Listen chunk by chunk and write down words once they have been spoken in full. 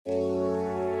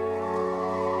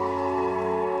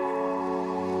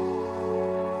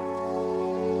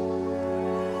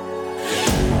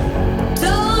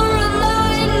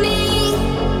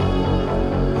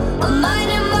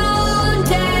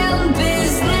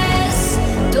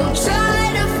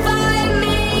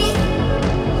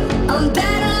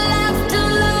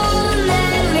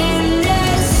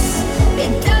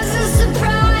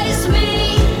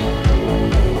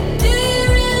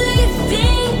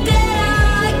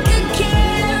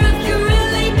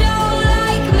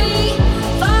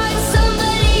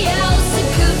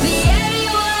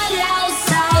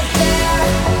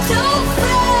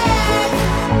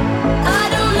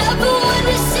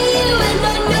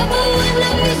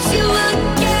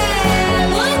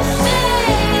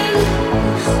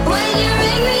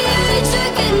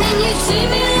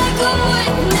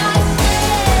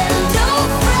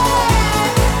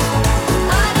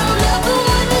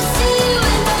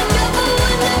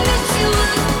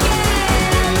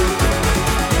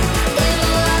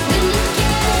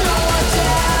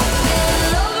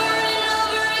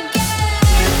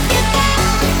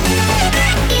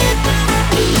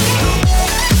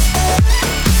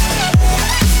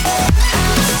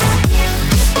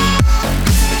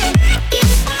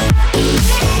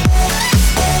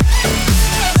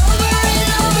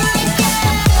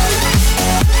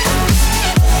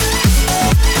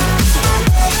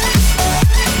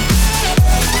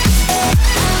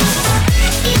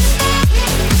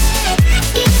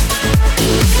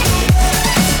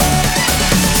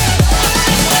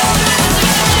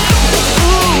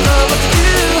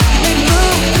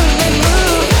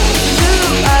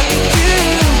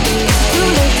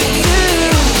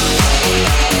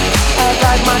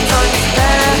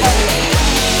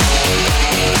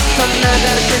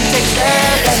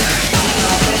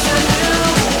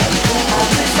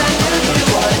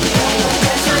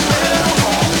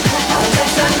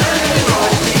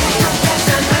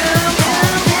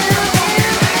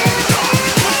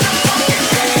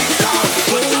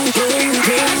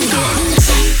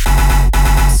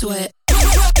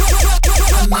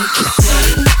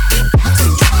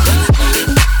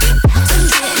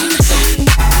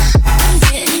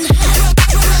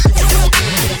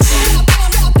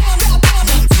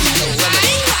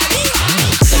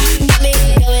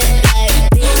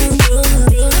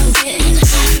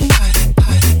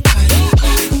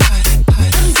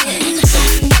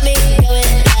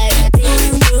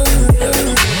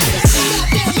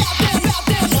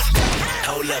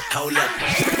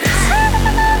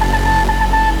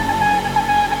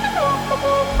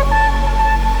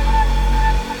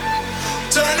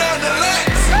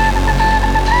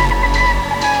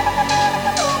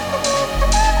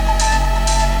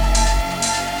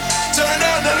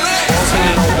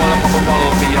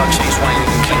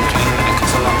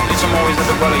I'm always at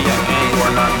the brother, yeah, and you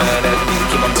are not mad at me.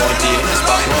 Keep on going to your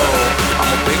spot, whoa.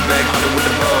 I'm a big bag, I'm with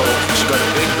the bro. She got a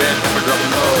big bag, never drop a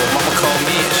no. Mama call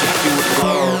me and she happy with the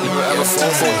glow. Never ever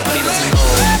fall for it, honey, let me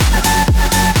know.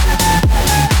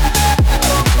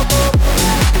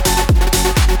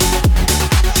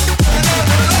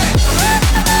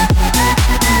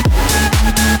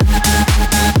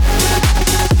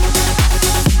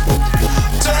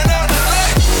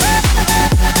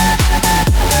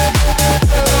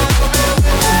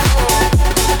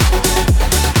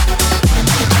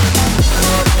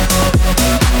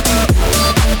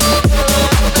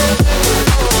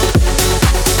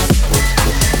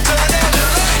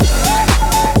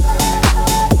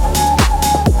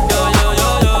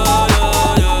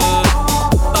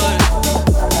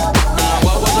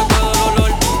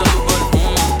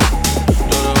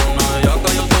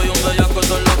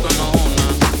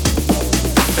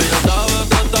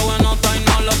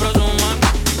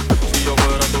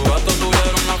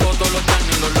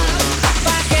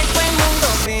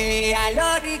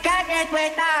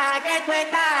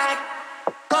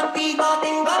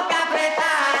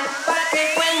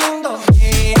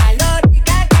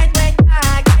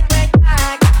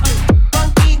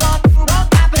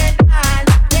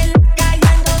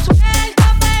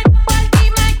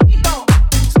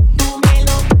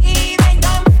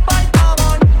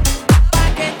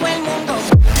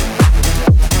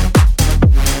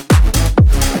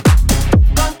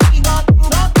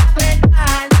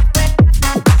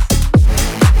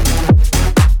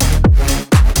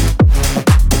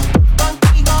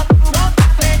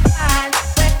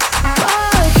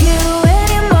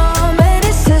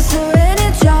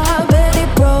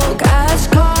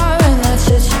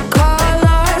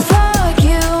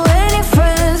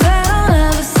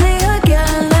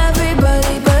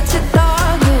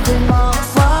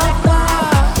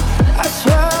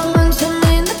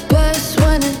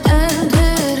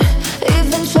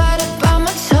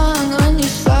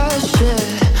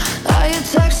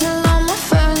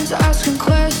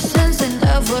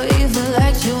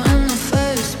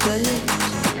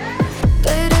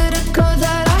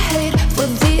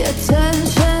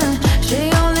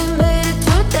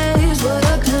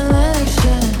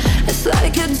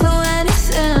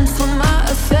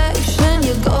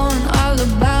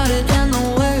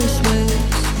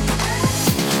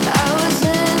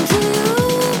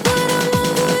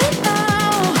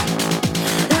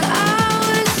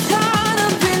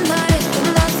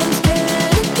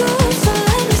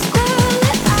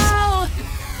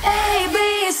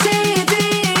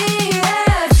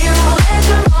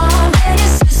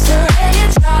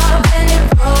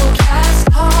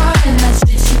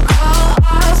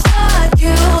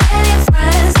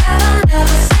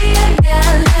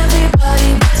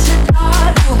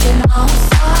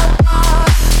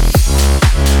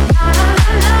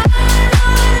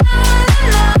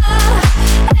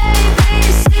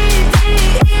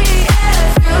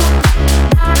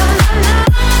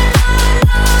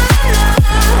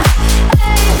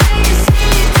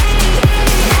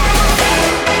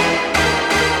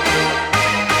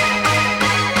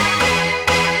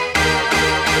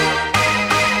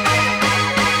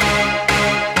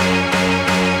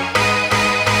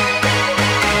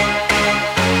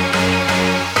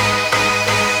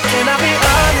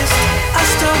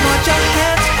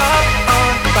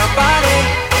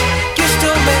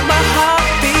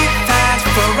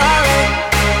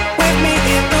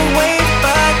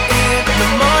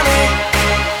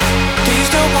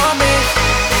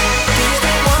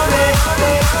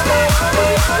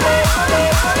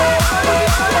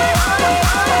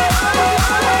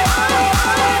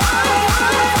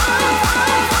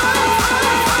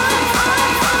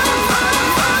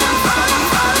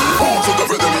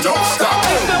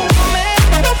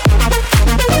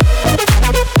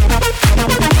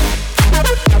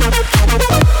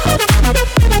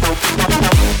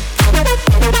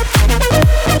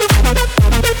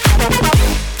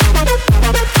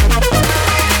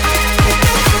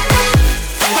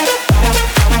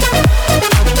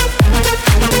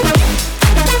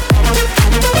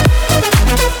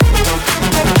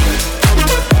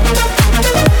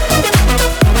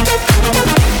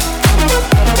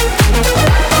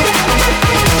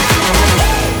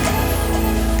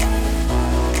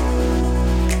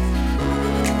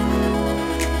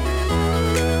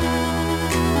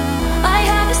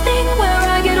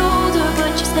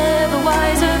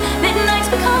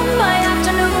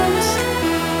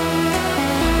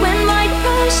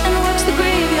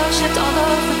 shift all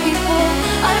of the people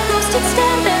I've lost and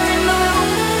stand there in the room.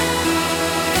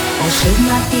 I should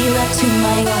not be left to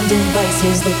my own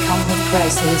devices. They come with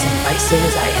prices and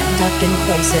vices. I end up in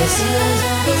crisis.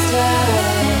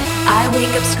 I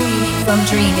wake up screaming from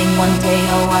dreaming. One day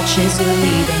I'll watch as you're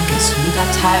leaving. Cause who got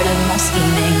tired of my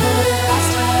scheming?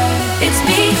 It's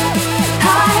me,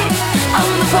 hi, I'm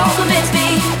the problem, it's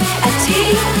me. At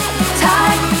tea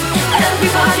time,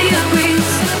 everybody agrees.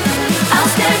 I'll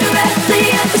stare directly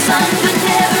at the sun, but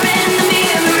never in the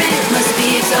mirror. It must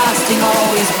be exhausting,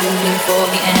 always rooting for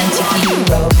the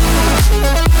anti-hero.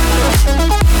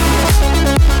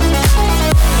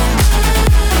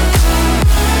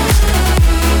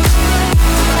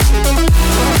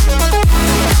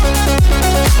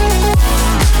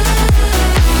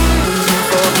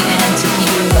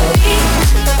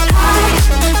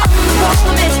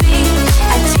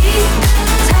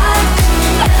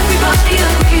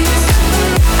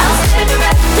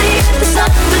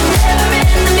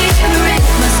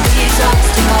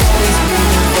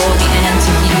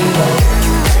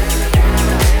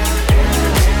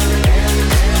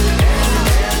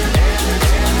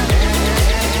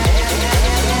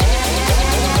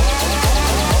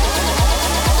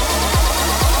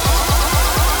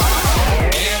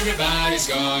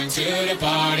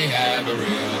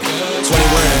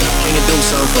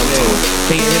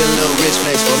 Can you hit a little rich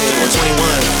flex for me? At 21,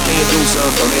 can you do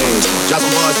something for me? Drop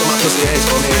some bars for my pussy ass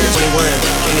for me. At 21,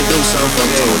 can you do something for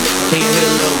me? Can you hit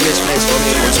a little rich flex for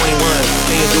me? At 21,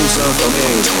 can you do something for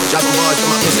me? Drop some bars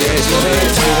for my pussy ass for me.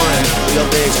 At 21, do your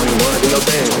thing, 21, do your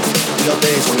thing. Do your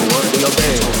thing, 21, do your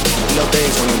thing. Do your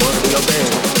thing, 21, do your thing.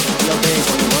 Do your thing,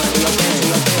 21, do your thing. Do your thing,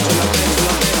 21, do your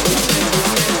thing.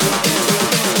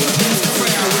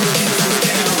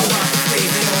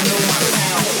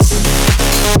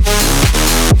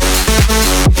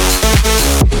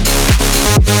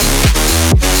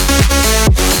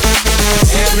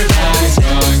 Everybody's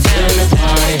going to the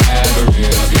party, have a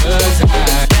real good time.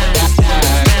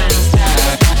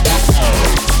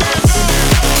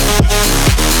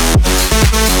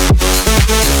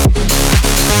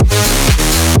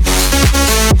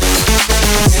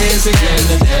 Dancing in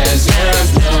the desert,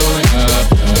 blowing up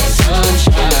the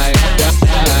sunshine.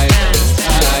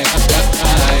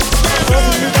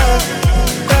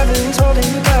 Heaven's holding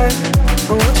you back.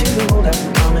 I want you to hold that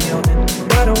palm in your hand.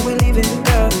 Why don't we leave it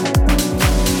there?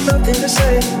 Nothing to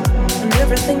say, and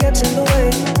everything gets in the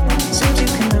way. Seems you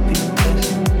cannot be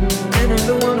replaced, and I'm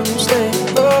the one who'll stay.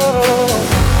 Oh,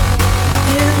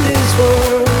 in this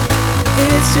world,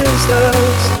 it's just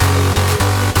us.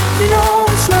 You know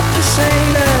it's not the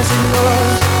same as it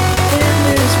was. In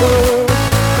this world,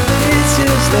 it's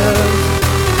just us.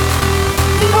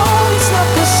 You know it's not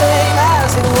the same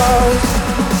as it was,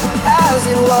 as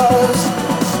it was,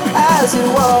 as it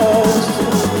was.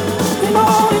 You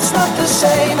know it's not the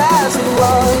same as it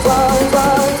was.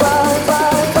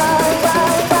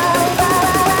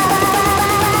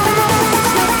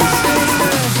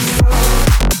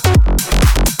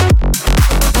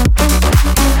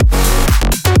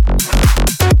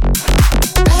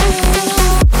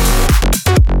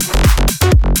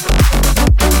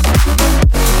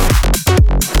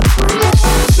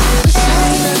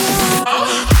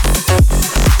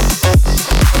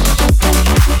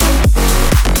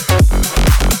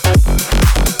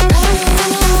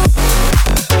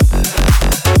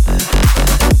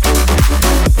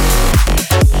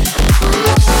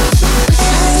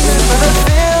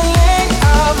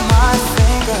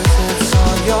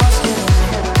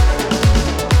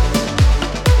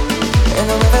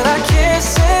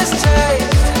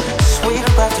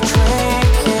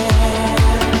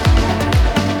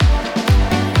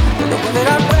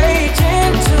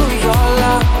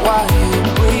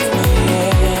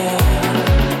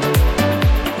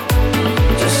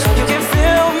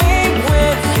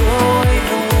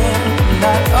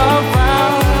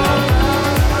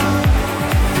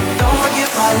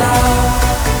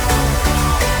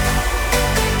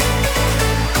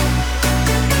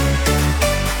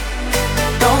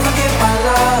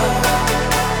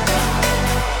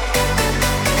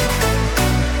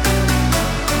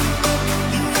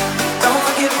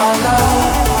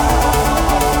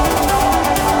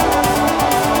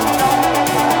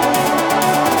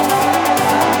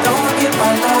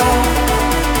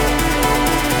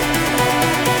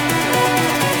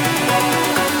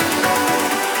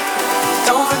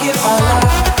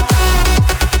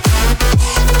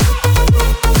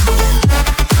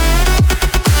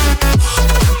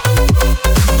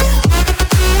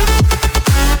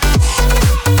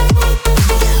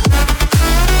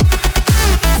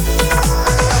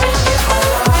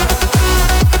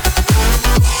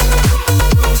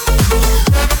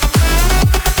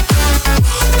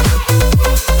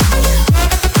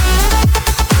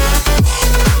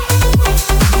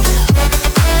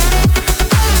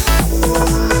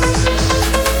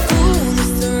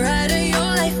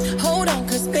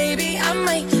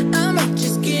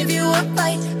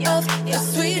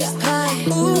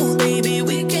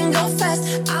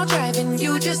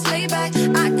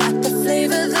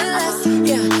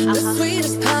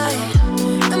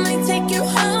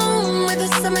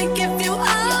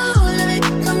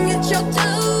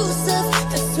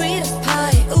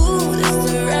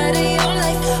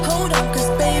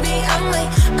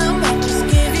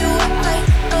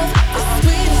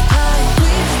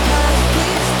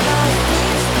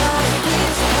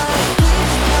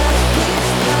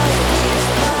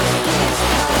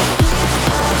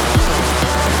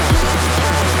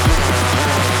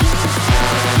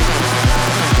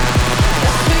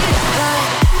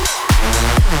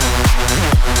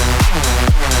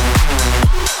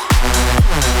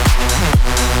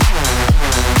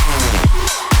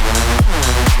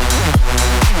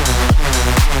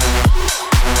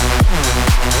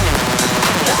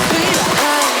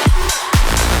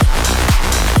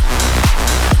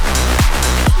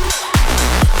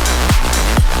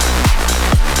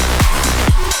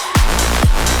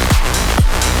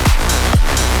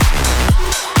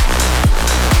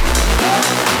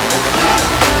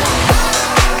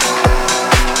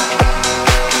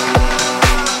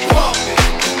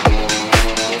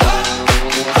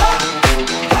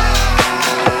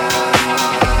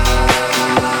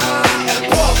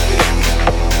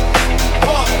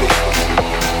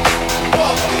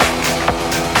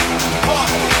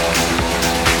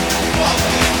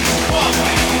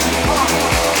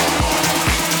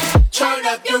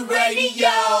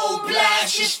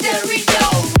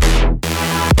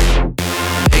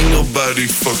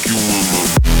 Everybody fucking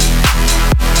with me.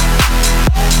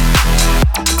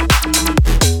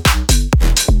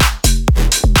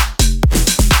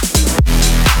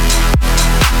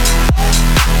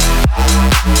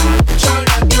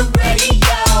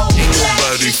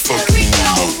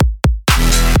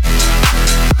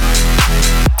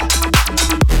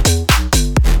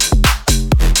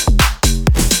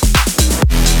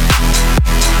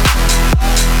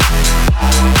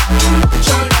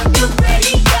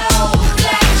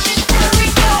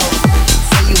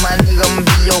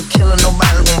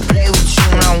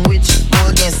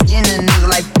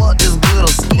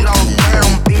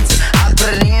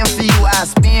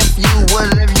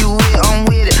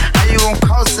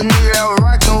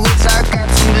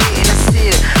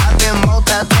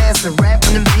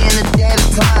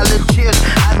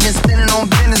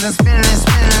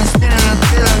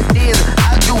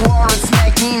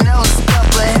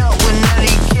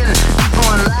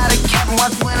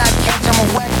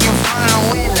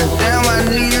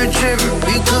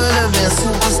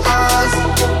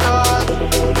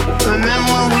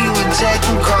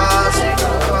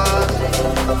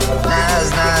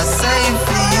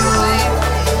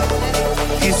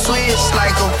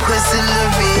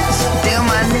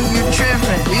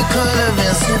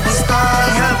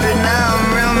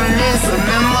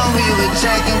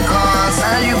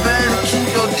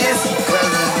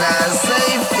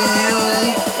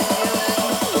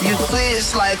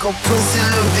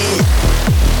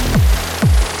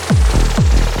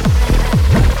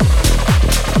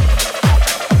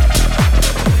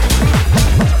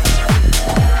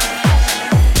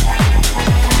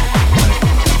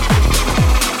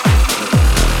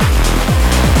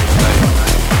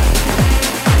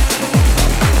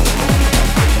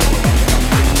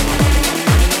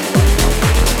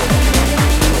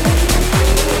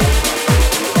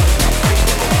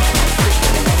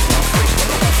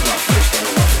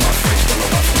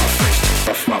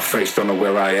 Don't know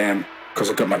where I am, cause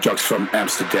I got my drugs from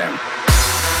Amsterdam.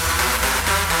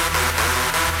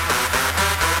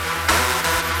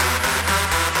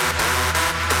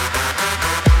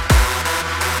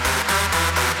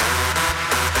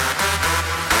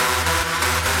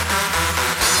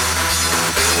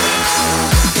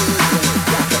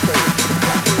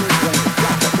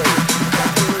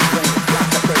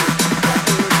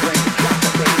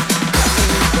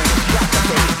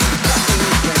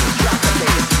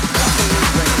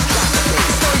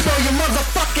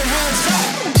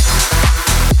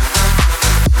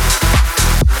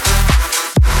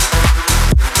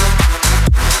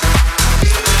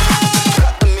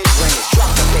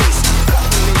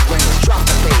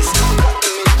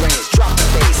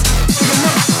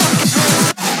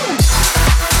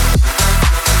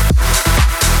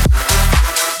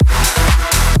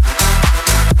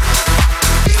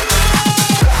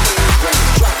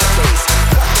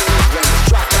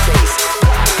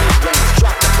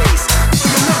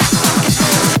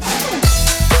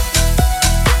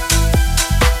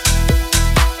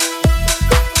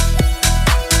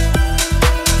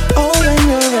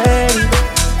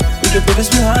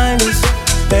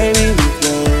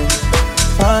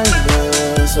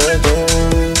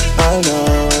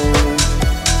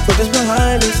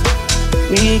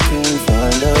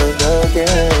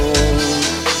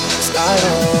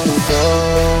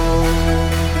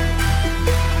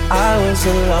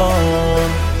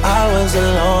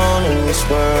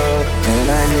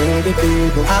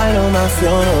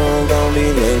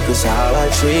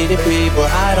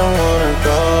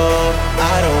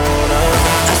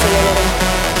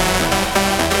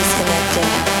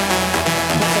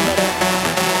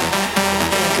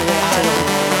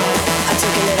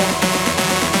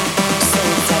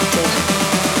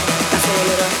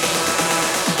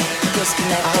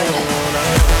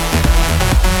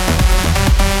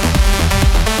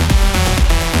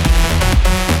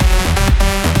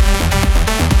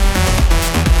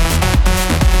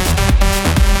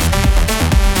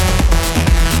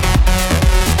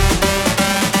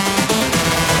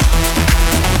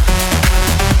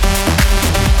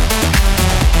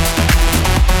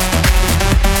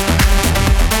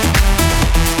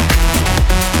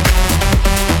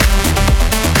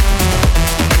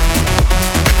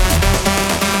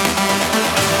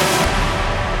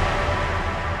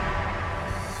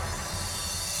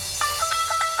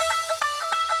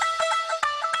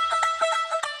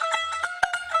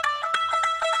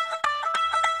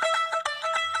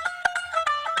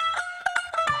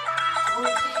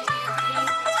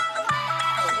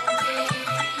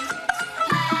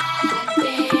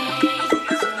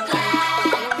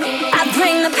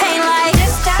 bring the pain like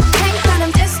this. Stop, drink, let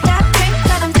 'em just stop, drink,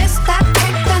 let 'em just stop,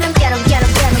 drink, let 'em get 'em, get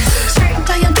 'em, get 'em.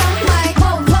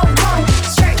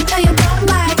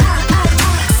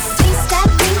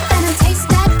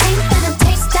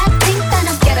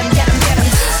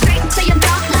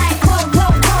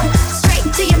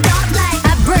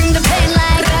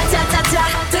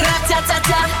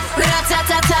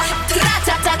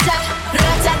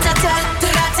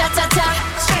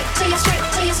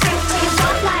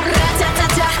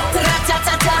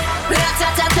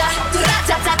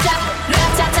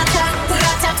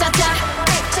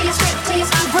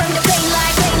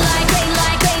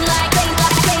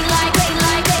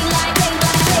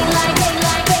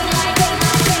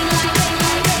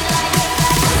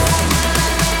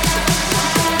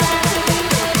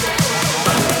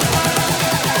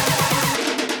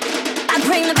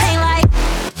 bring the pain like.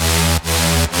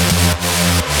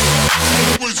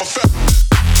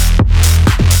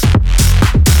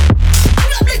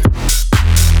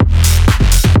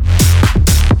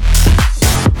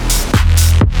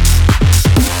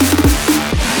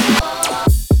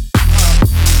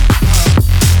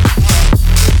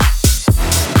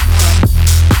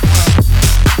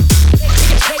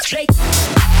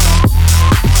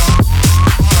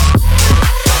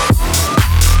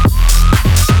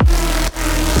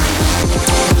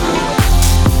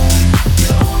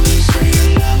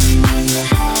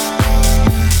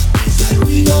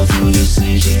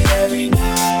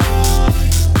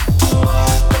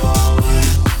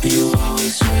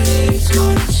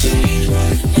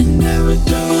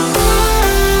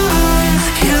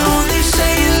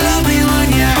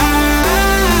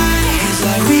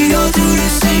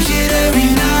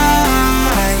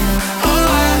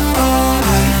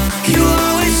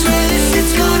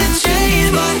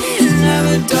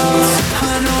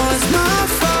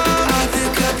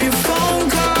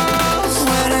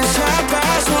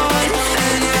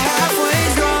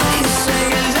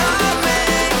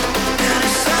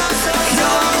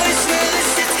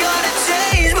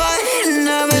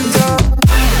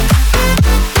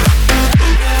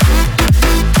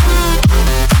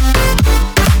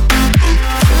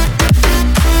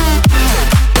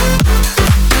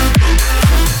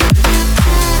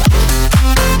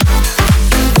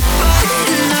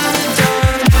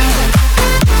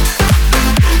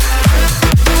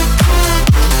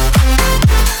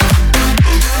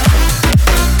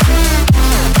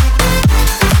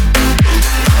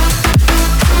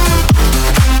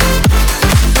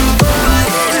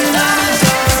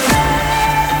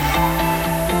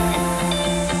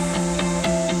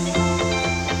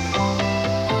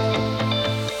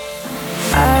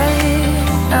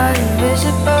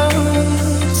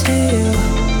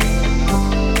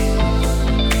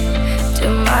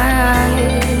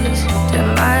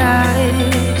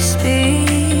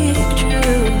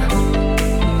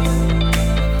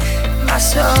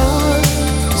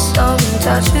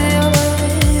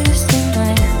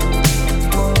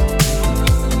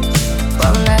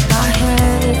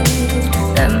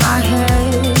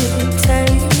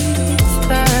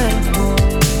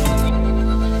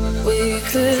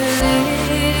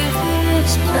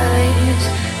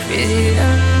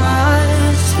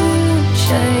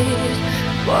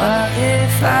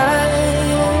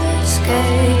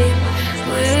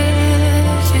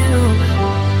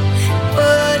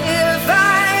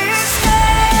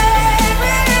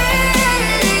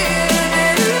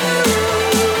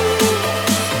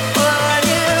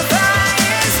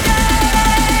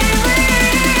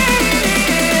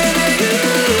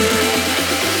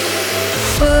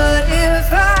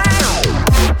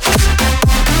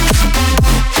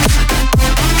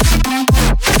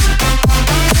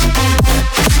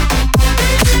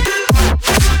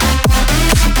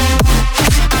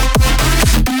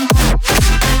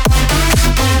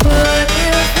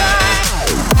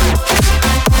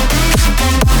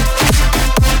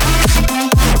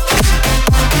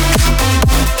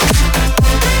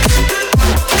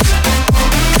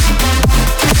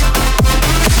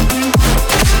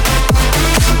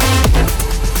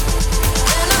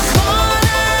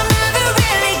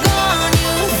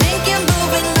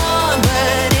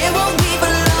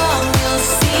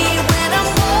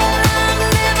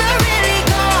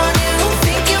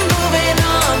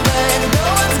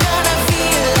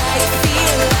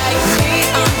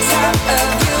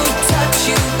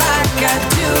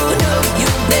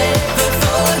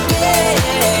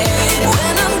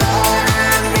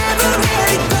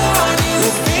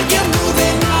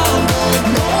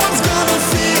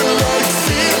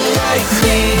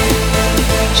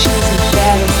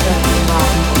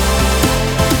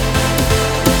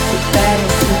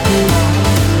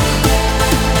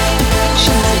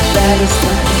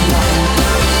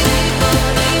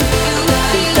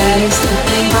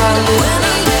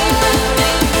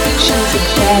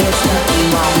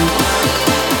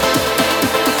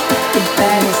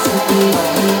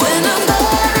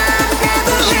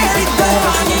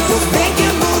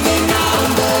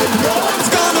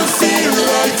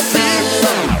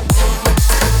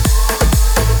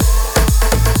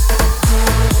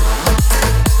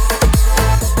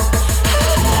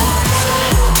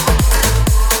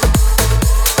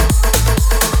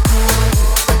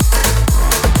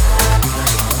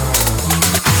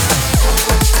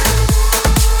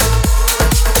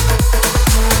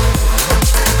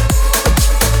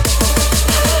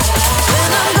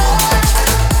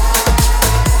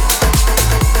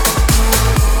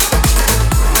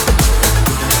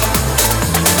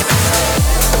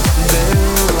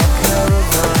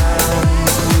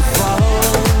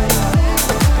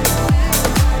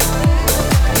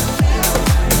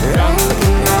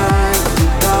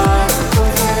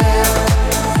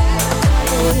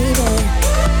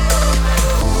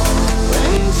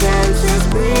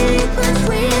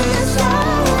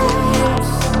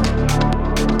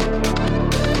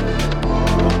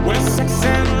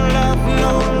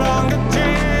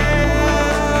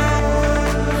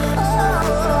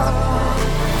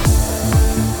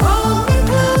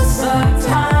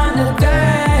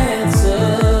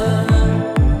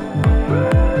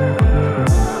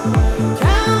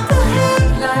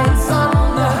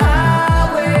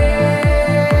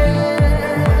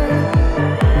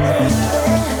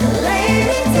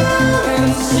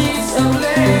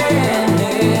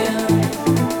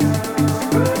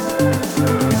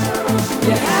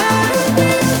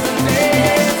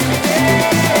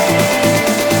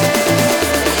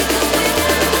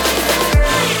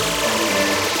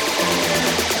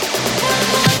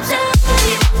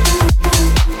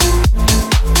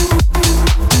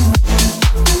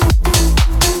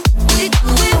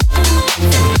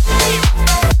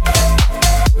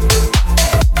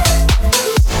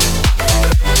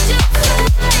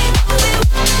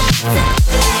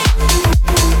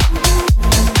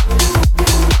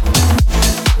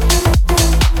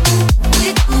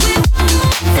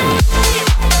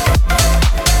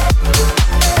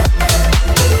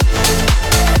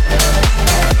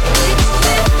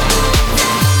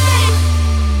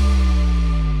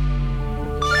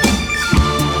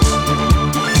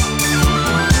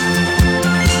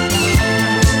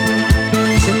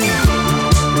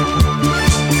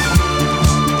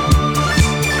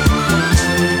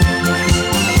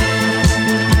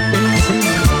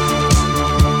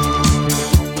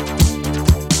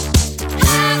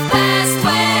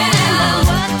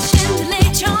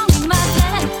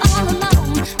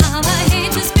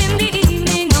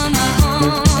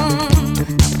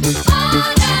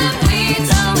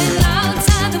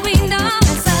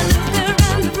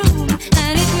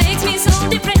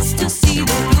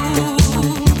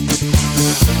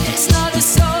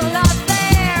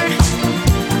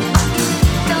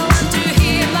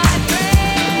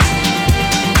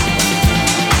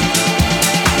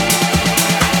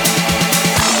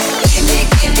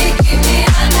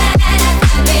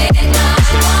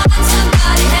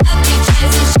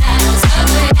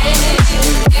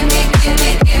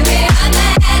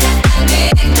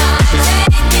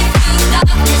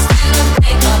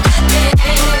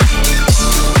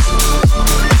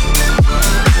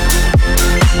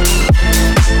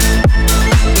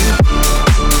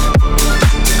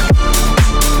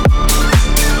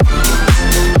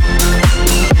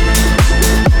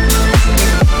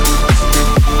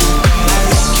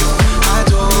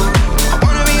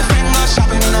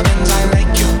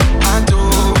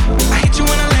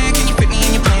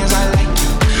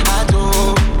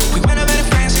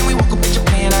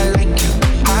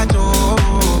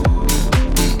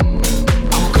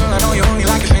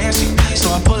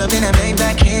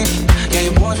 in. Yeah,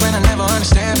 your boyfriend, I never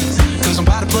understand. Cause I'm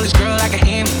about to pull this girl like a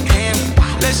hand.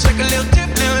 Let's take a little dip,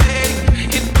 little lady.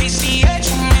 Hit PCH,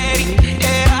 I'm ready.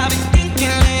 Yeah, I've been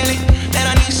thinking lately that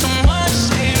I need someone to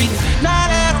save me. Now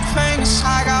that I'm famous,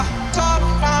 I got all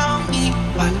around me.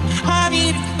 But I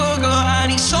need a good girl, I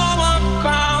need someone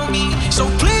around me. So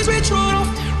please be true, don't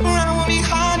f around with me.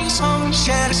 I need someone to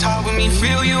share this heart with me.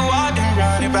 Feel you out and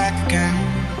run it back again.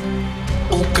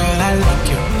 Oh girl, I like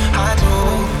you, I do.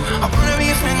 I wanna be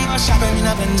a friend, go shopping in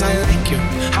the Benz, I like you,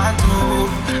 I do.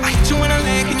 I hit you in the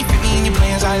leg and you fit me in your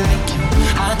plans, I like you,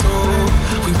 I do.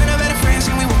 We went out better friends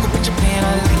and we woke up in Japan,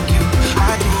 I like you,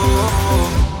 I do.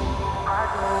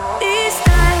 This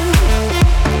time,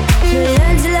 you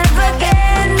learn to love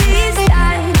again. This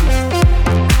time,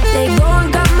 they go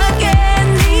and come again.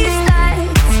 These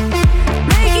nights,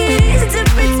 make it easy to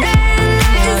pretend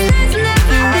like this has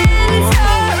never been. It's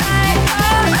alright,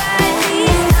 alright.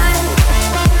 These nights,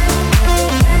 you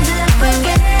learn to love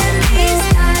again. These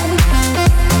nights,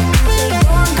 they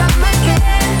go and come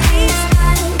again. These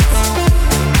nights,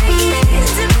 make it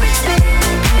easy to pretend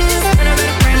like this has never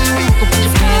been.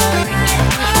 It's alright.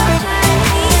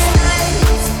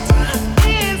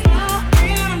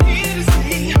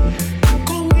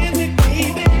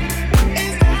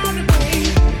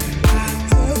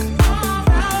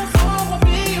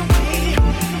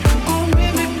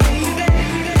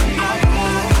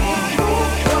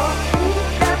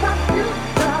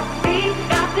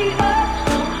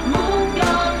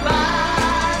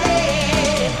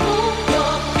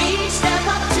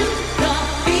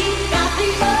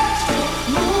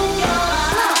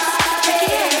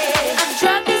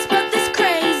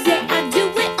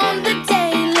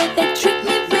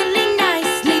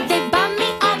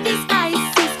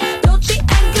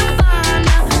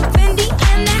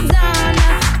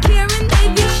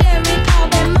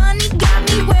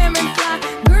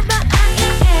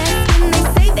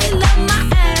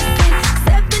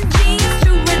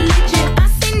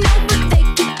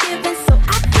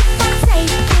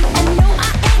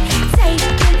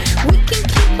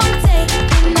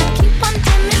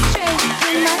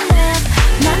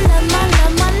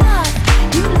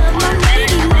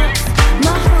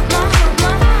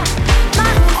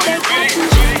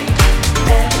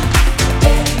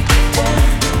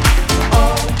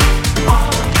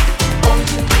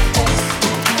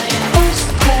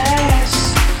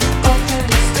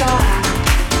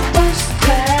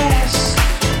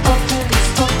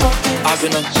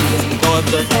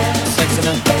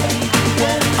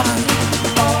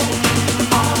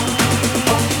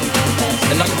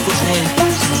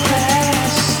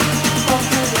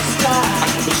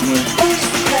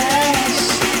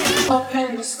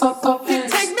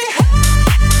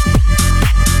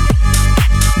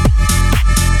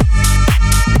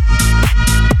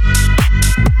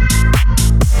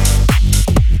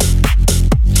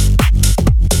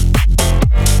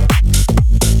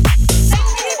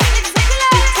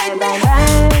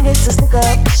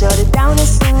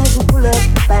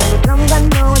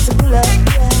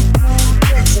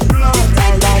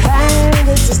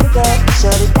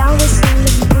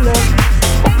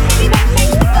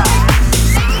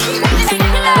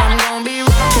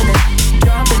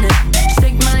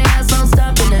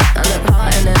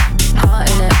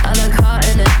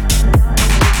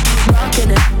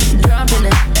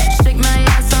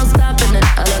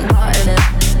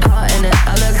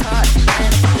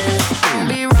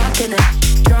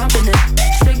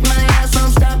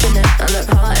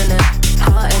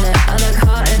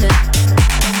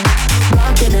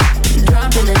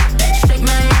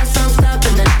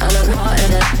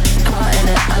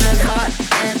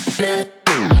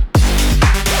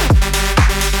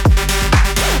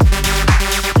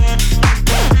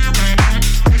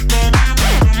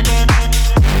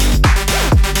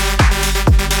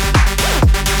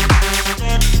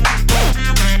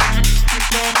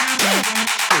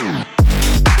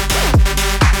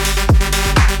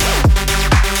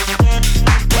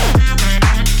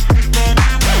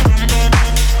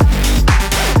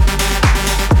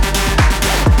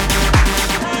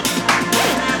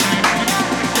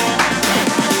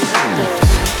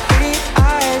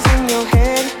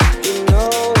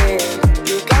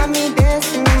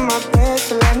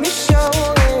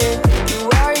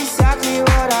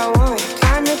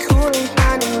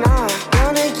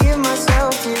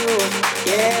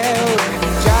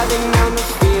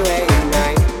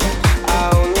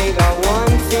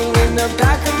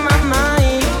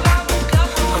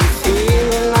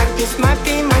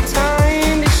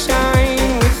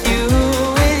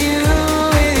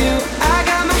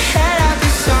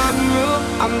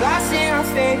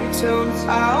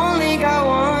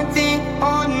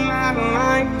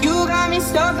 time. You got me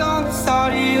stuck on the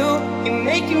thought of you. You're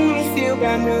making me feel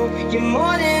brand new. You're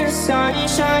more than a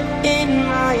sunshine in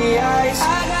my eyes.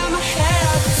 I got my head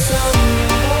out the sun.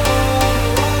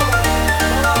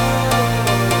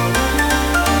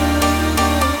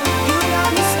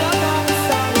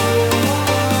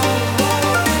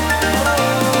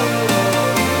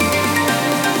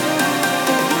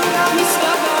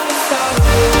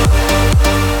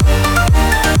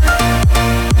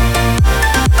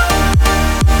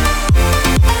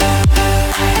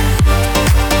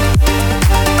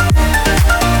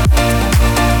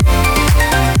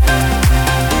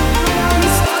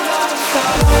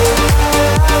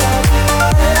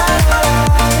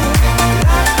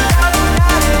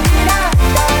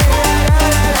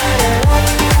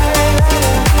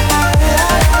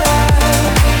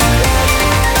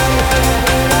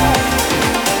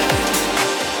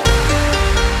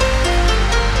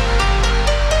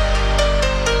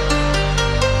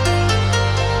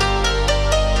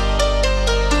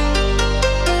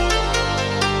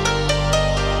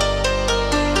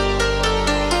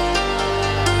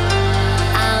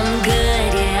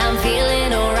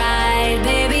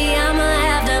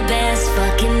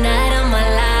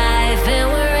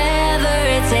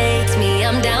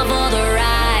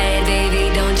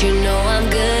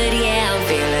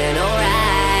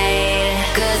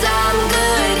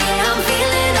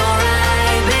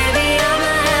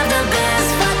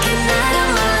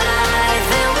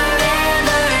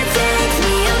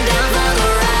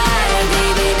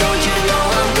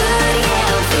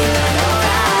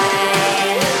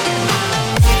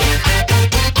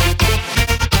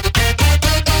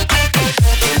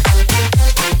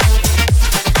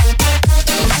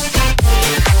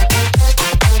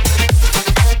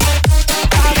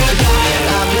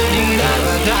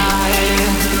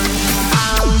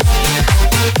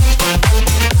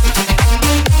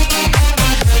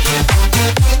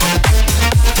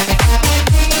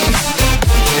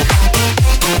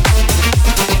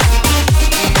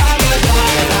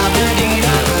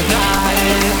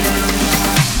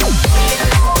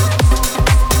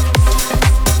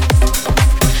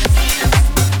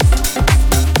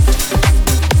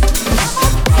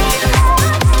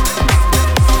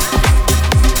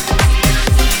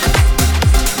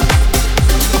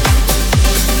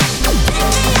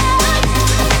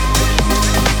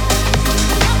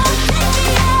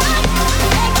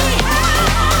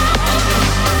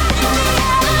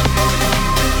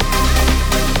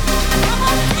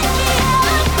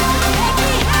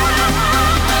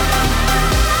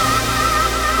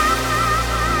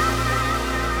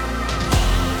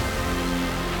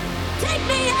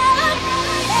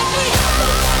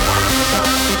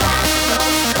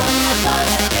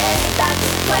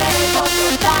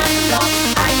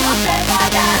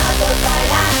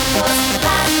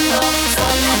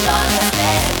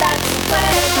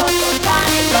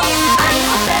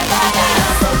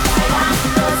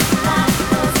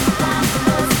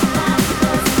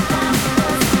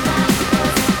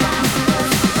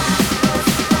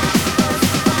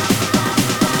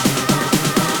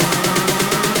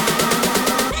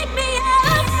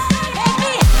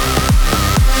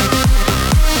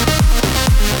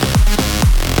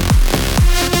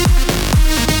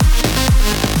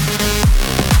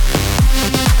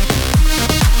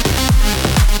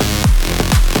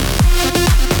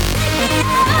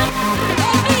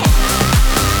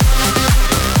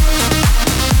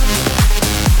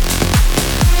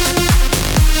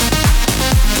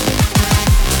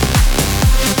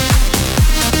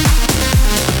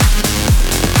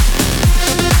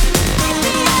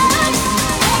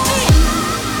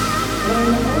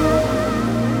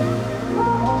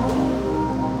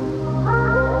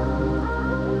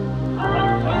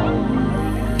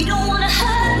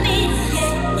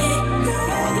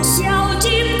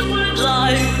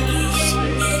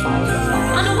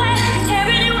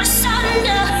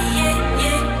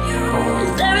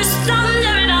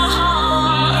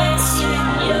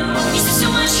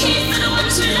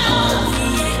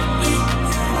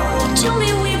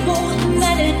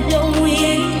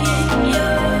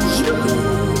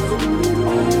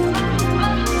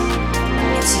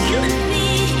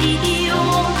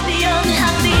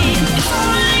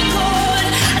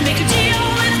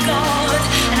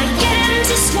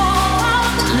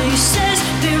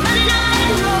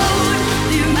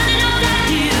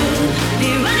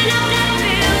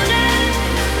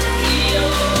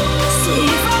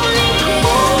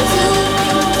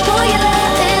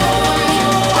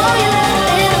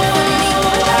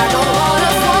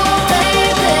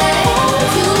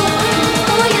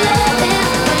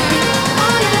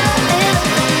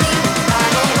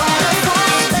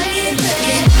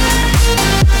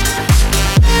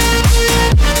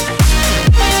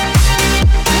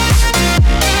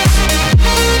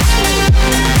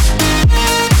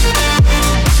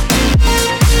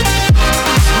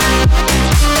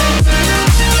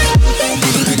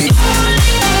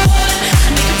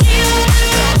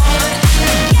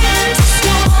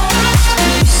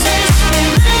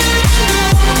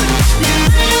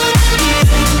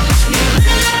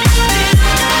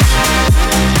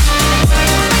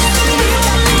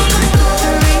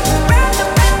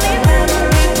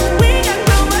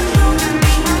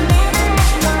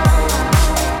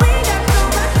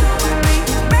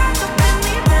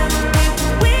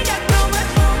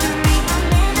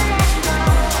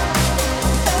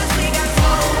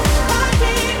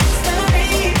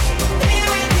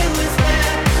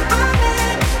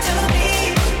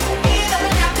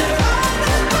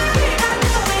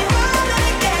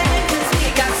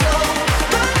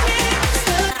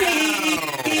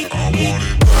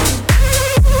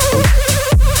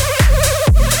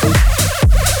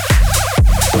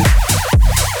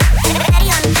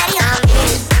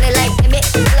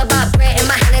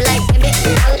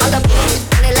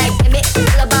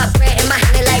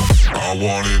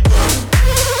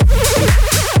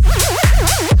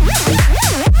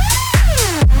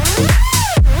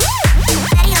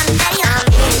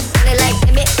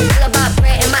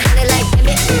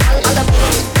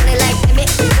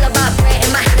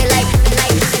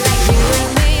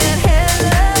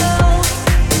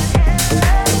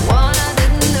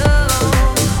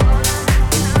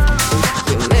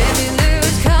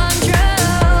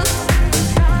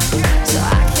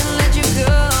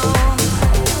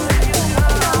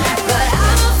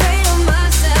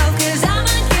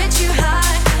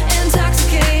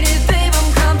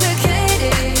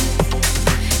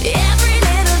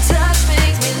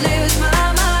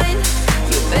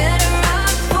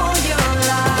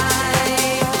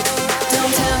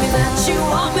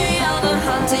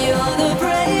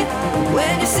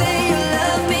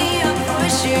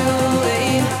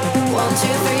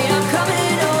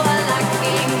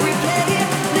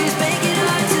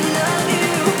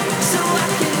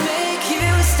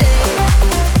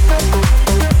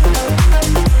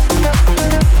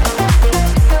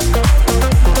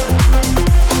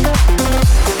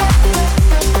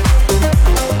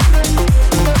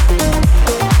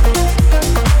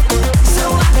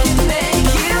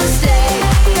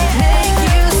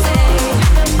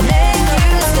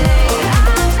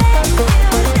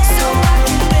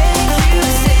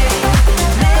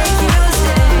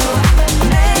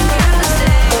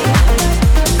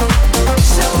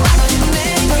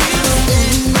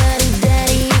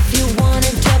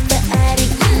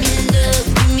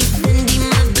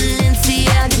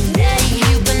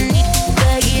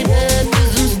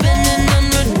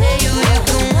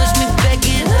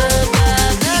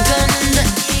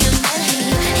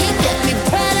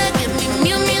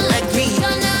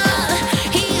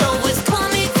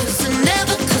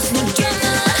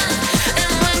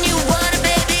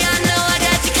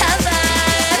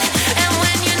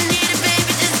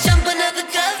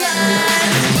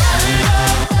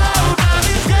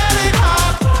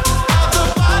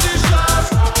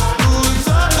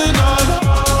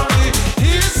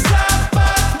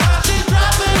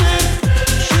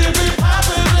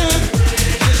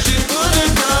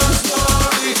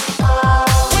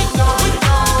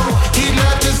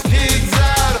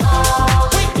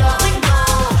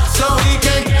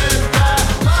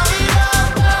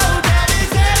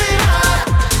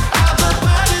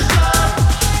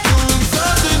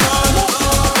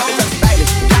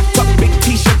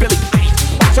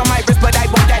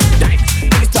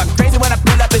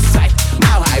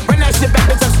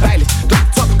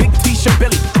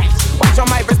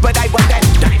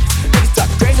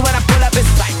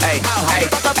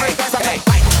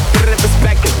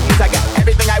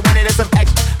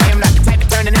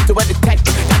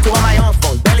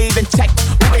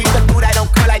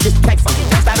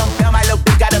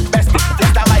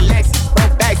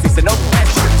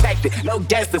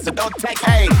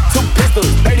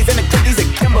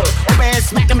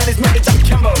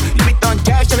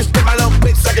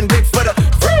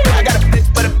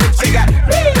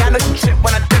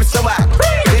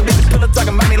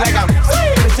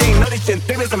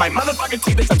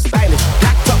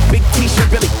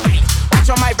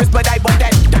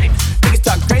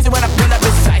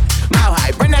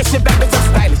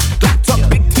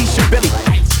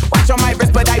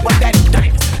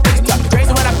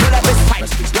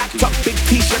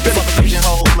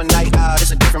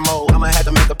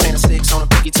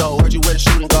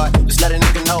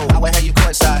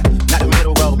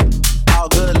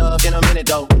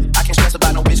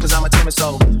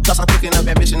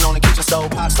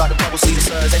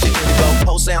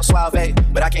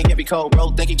 Cold,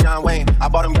 bro, think he John Wayne. I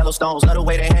bought them Yellowstones, love the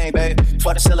way they hang, babe.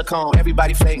 For the silicone,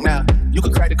 everybody fake now. You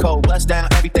could crack the code, bust down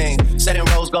everything. Set in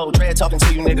rose gold, dread talking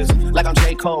to you niggas like I'm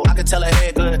J. Cole. I could tell her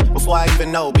head good before I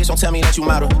even know. Bitch, don't tell me that you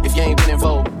model if you ain't been in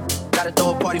vogue. Gotta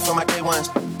throw a party for my day ones.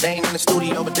 They ain't in the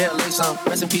studio, but they'll lay some.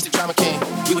 Rest in peace to Drama King.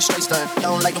 We was straight stunned.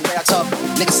 Y'all don't like the way I talk.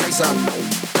 Niggas say something.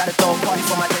 Gotta throw a party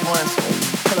for my day ones.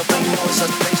 Pull up when you know it's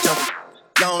us, the bass jumping.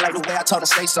 Y'all don't like the way I talk and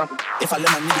say something. If I let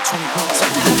my nigga 21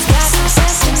 something. I've got some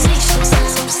destinations.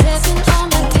 I'm sipping on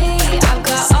my tea. I've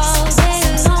got all day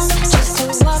long just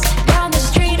to walk down the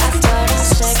street. I start on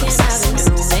 2nd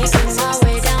Avenue, making my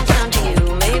way downtown to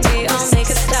you. Maybe I'll make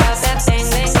a stop at Bang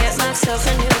Bang, get myself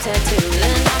a new tattoo.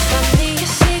 Then I'll find me a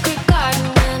secret garden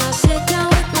and I'll sit down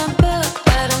with my book.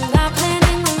 But I'm not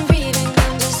planning on reading.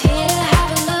 I'm just here to have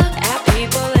a look at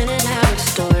people in and out of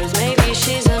stores. Maybe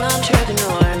she's an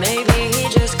entrepreneur. Maybe he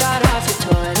just got off a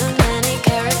tour. The many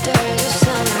characters of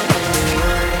summer in New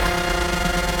York.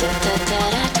 Da da da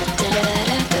da da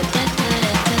da da da.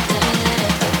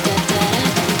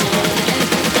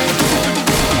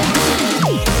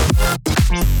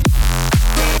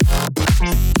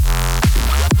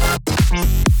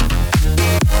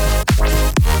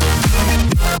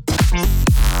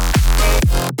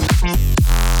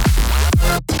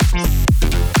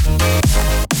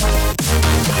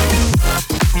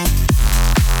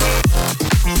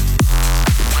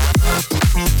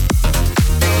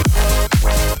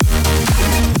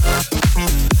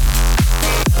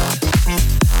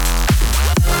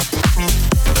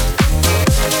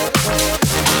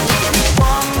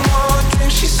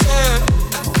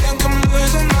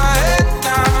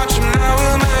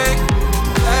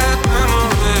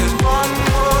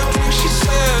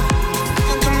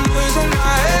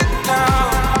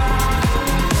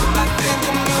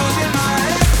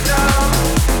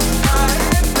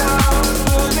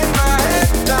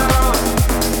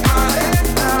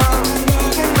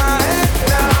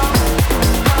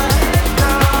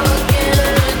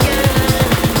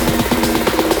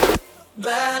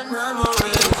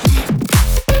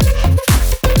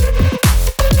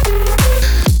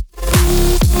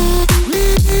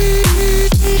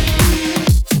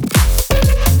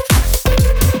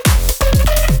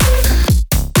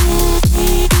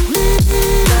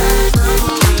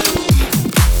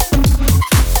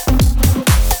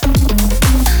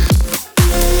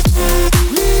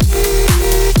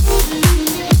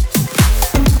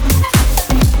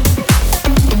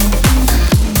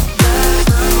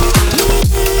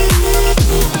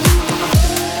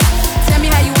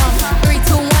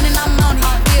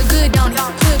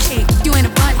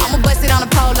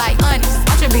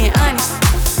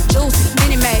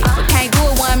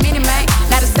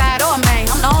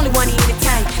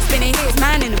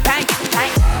 million in the bank.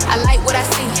 I like what I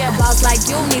see. A boss like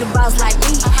you need a boss like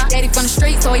me. Daddy from the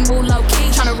street, so he move low key.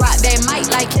 Tryna rock that mic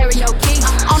like karaoke.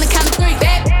 On the count of three,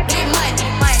 bad, big money.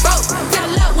 Broke to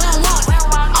the left, we don't want it.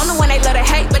 On the one they love to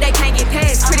hate, but they can't get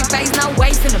past. Pretty face, no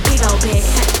waist, and a big old bag.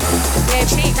 Bad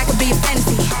chick, that could be a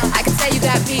fantasy. I can tell you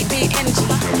got big energy.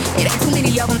 It ain't too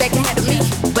many of them that can handle me,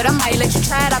 but I might let you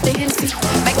try it out the Hennessy.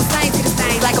 Make them sing to the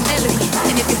stage like a melody.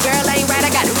 And if your girl ain't right,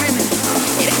 I got the remedy.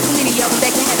 It ain't too many of them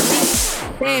that can handle me.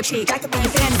 Bad chick, I could be a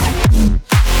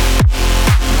fantasy.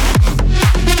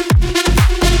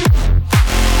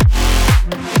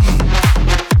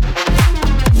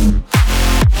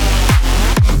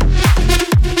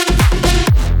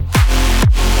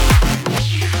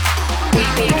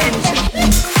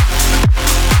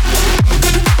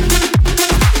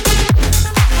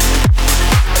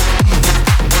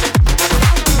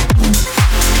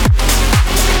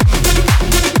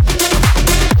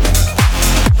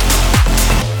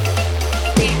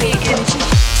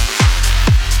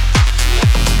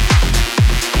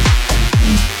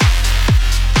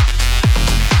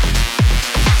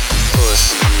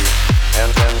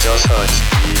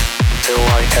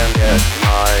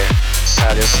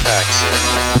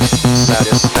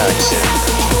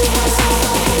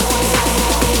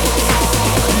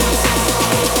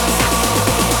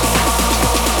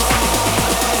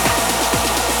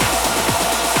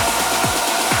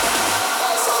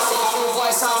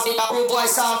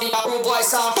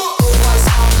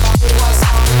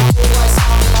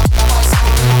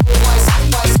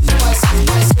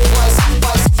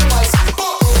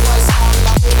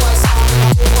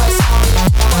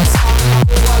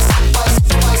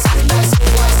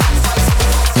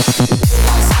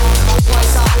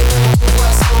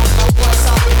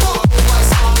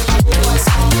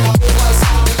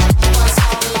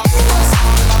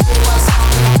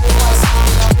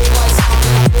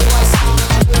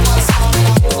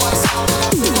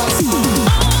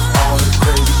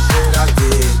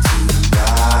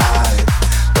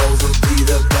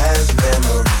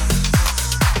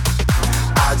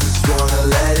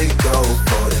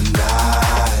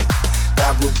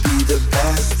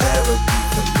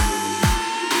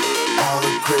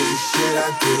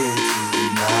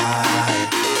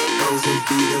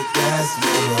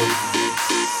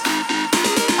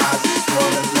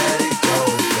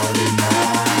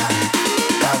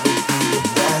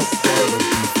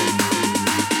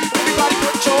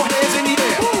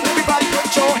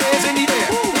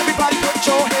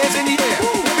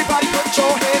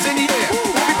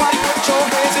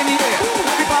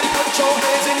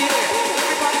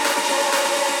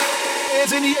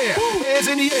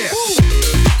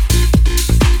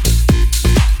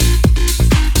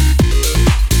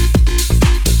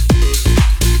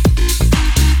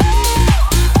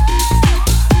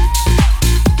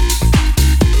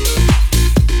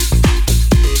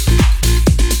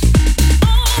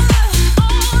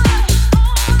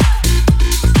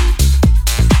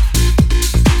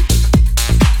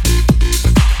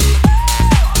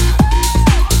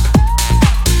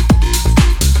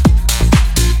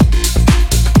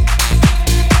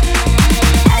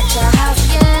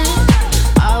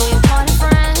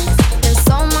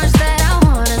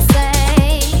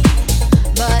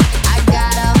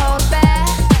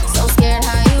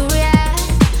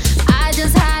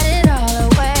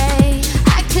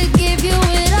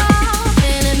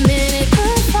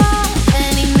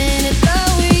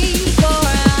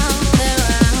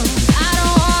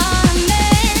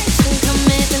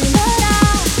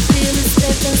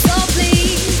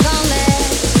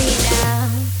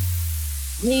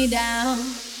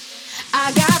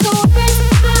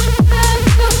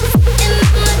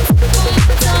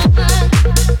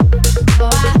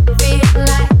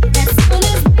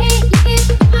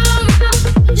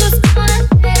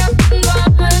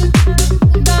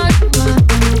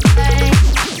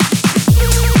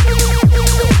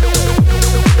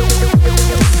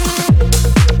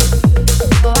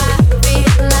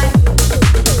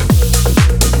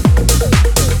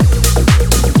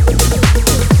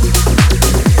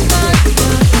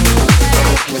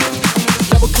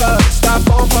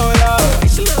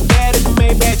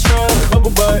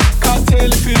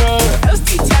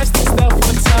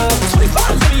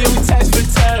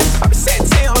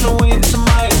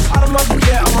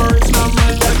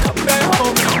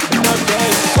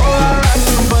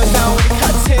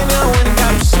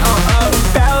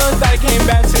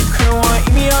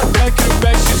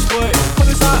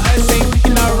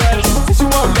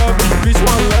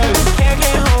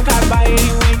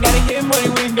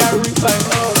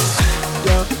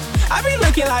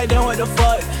 like, damn, what the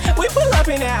fuck? We pull up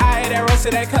in that eye, that rest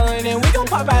of that color, and then we gon'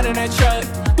 pop out in that truck.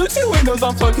 Blue Tinted windows,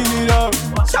 I'm fucking it up.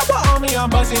 Chopper on me, I'm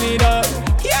busting it up.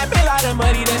 He had paid a lot of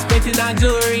money to spend it on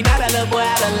jewelry. Now that little boy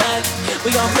out of luck.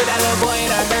 We gon' put that little boy in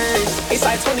a hearse. It's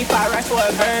like 25 racks for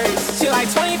a verse. She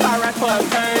like 25 racks for a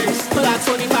purse. Pull out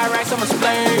 25 racks, I'ma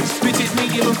splurge. Bitches, me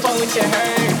give a fuck what you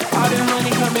heard. All this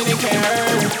money coming, it can't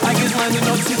hurt. Like it's London,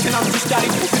 no teaching, I'm just starting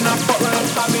tripping. I fuck when I'm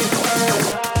popping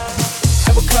curves.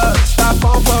 Have a cup,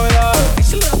 styrofoam, pour it up. Think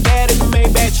she look bad in the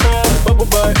Maybach truck. Bubble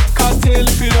butt, cost 10,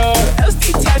 lift it up.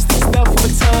 LSD attached to stuff for my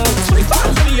tongue.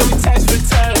 25 money, I'm attached to the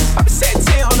touch. I been set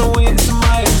 10 on the wind, it's a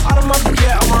mile. All the money,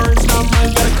 yeah, I'm on rich, not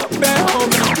money. Gotta come back home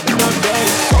and I'm picking up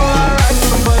days. All I ride to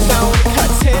the bus down with the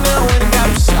cut 10 and I went and got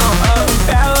the shit on up.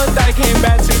 Bad little thought I came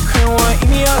back to the crib one. Eat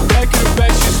me up back in the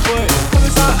back, she split. Cause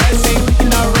it's on us, ain't we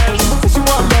cannot rest. Cause you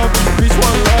want love, bitch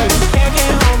want less. Can't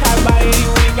get home, gotta buy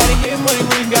anyway. Gotta get money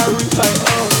when you got roots like,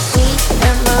 oh. Me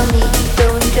and mommy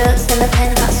doing drugs in a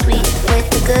penthouse suite. Way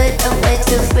too good and way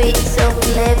too free, so we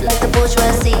live like the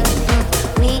bourgeoisie.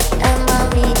 Me and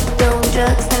mommy doing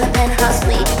drugs in a penthouse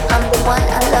suite. I'm the one,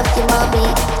 I love you, mommy.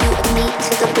 You and me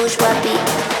to the bourgeois beat.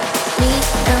 Me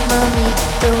and mommy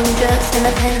doing drugs in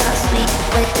a penthouse suite.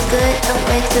 Way too good and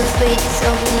way too free, so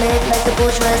we live like the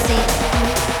bourgeoisie.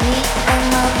 Me and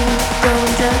mommy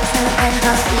doing drugs in a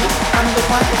penthouse suite. I'm the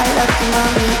one, I love you,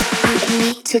 mommy. You and me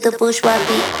to the bourgeois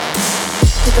beat.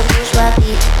 To the bourgeois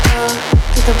beat,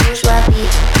 to the bourgeois beat,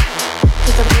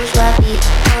 to the bourgeois beat,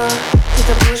 to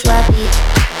the bourgeois beat,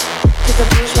 to the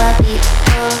bourgeois beat,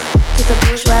 to the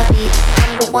bourgeois beat.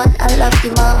 I'm the one, I love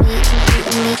you, mommy. You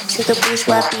and me to the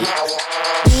bourgeois beat.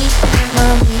 Me and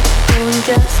mommy doing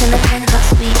drugs in a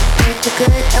penthouse suite. Way too good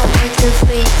and way too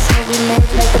free, so we live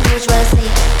like the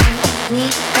bourgeoisie. Me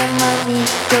and mommy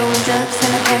doing drugs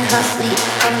in a penthouse suite.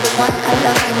 I'm the one, I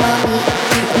love you, mommy.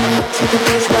 You and me to the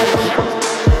bourgeois beat.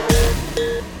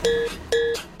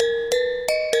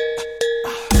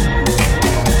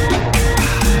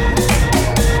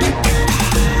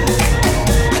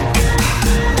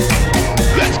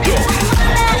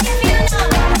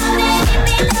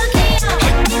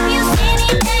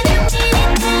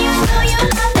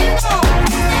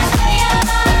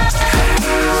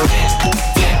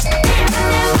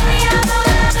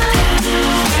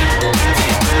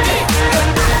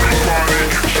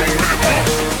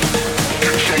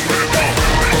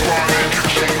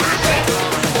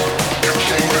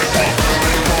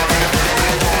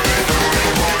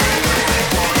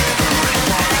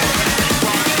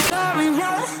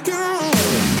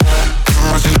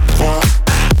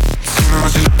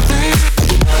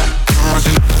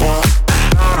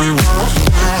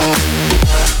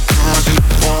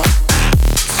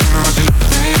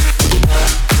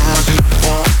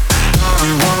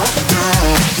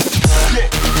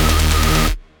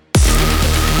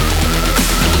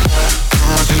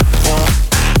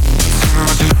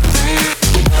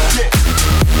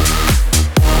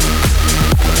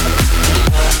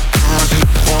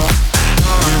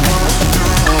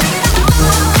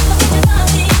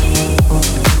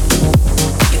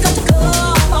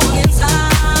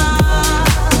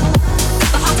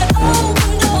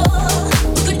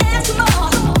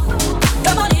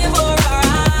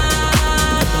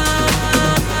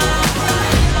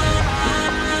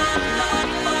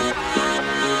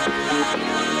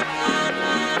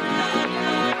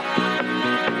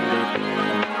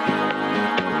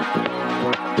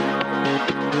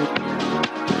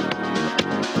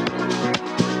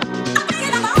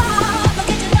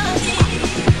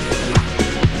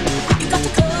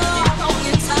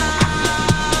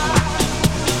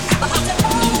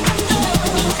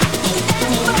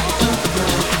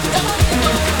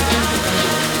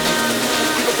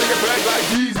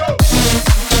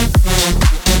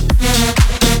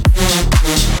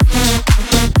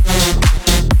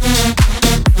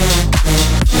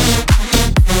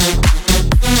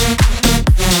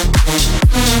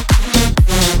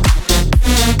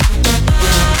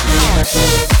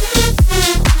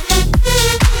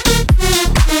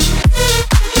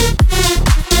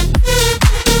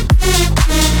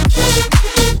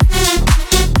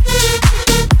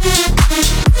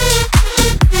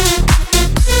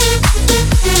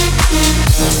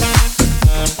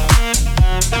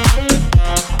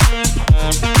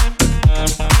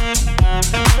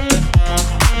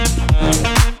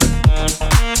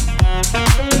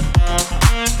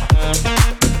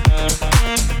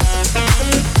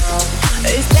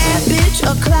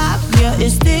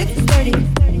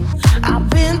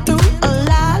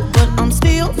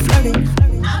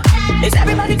 Is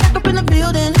everybody